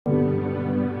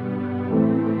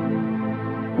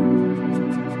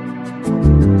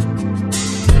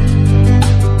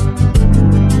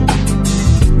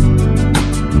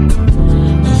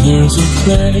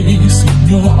place in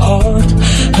your heart,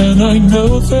 and I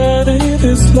know that it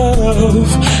is love.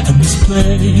 And this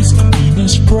place could be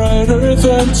much brighter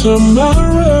than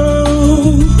tomorrow.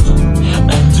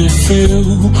 And if you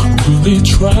really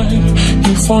try,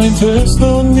 you'll find there's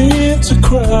no need to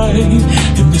cry.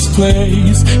 In this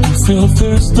place, you feel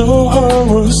there's no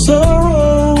horror or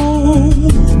sorrow.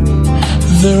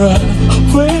 There are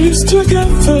ways to get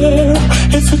there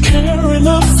if you care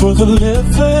enough for the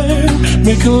living.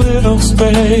 Make a little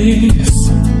space,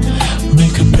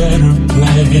 make a better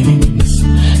place.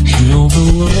 Heal the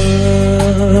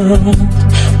world,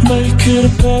 make it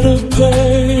a better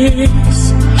place.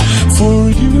 For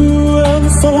you and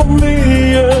for me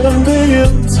and the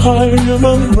entire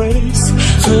human race.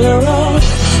 There are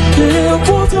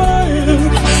people dying.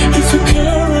 If you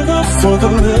care enough for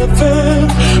the living,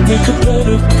 make a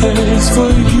better place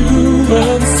for you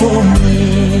and for me.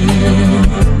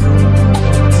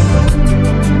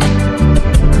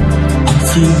 If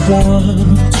you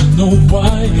want to know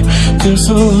why, there's a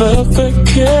love that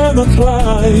cannot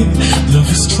lie. Love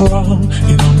is strong,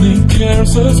 it only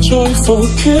cares of joyful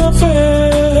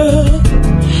giving.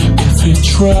 If we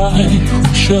try,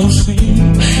 we shall see.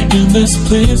 In this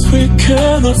place we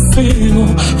cannot feel.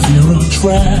 Fear or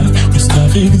dread, we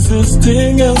stop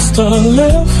existing and start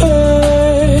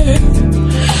living.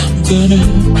 Then it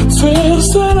feels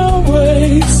in our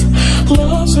ways.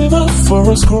 Love's enough for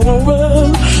us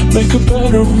growing. Make a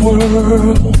better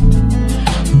world,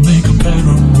 make a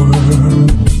better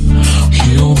world.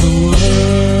 Heal the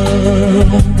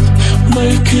world,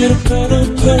 make it a better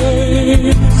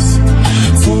place.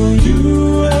 For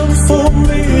you and for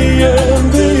me and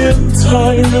the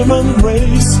entire human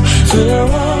race. There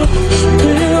are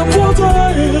people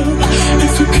dying.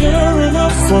 If you care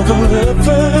enough for the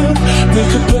living,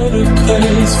 make a better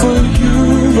place for you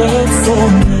and for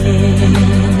me.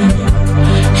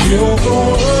 Heal the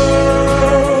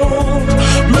world,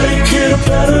 make it a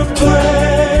better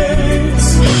place.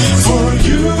 For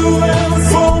you and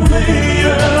for me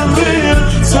and the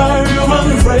entire human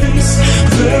race.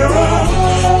 There are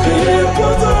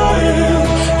people dying.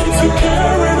 If you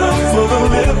care enough for the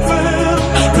living,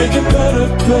 make a better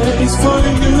place for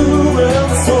you and